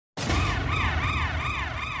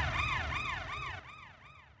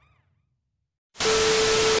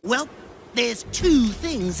Well, there's two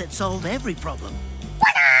things that solve every problem.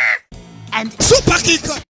 And Super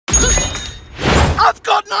kicker! I've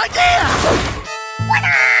got an idea!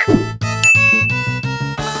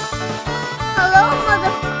 Hello,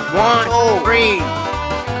 mother. 1, 2, 3.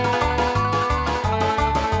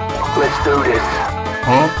 Let's do this.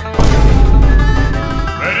 Huh?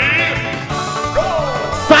 Ready? Go!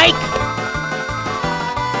 Psych!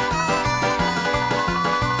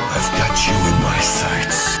 I've got you in my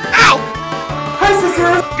sights. Ow! Hi,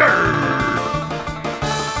 sister!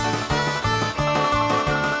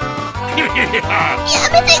 Yeah,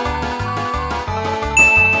 baby.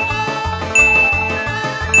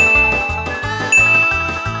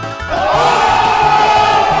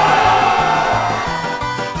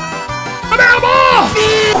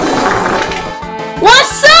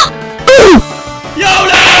 What's up?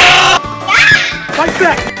 Yoda! Fight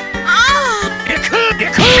back!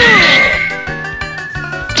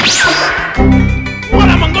 What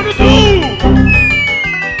am I gonna do?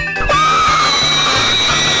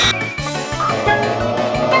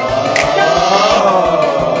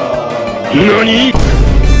 NANI?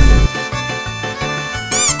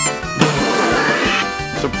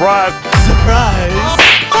 Surprise! Surprise!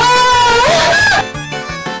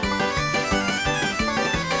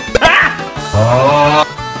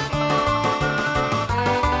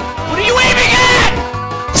 What are you aiming at?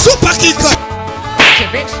 Super kicker!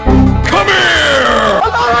 Bitch! Come here!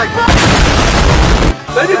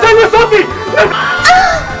 Let me tell you something!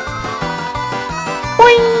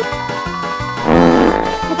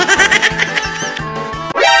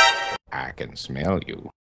 I can smell you.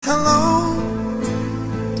 Hello?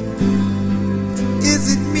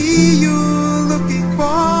 Is it me you're looking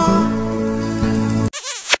for?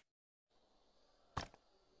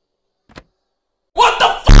 What the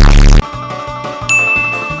f***?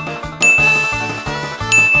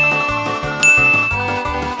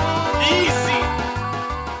 Easy!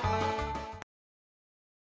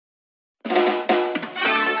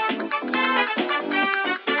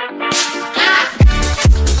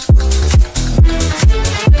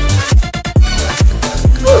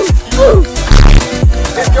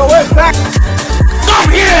 Get your way back!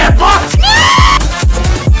 Come here, fuck!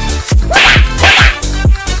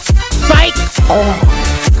 Psych!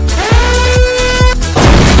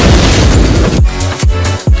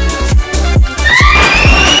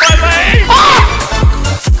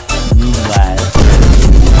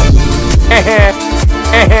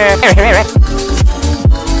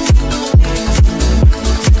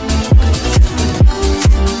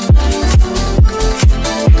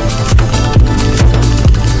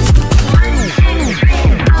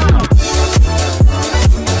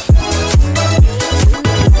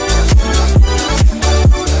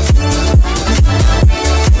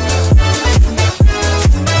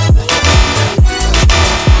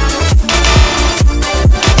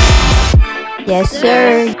 Yes,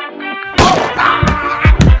 sir.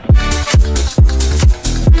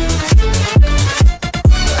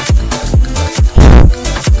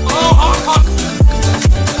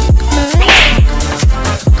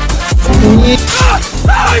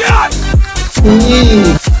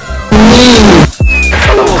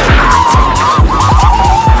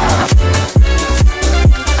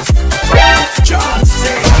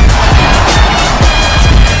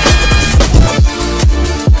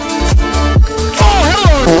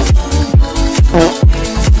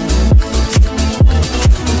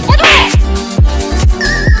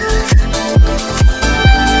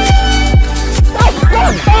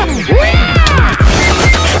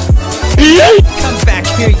 come back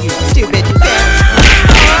here, you stupid bitch!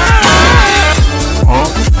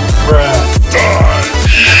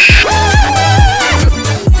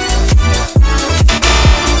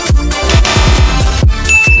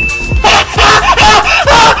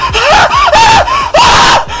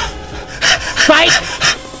 Fight!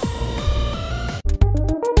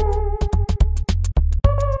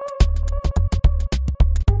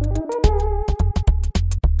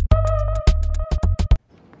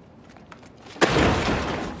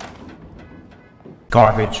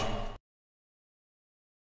 Garbage.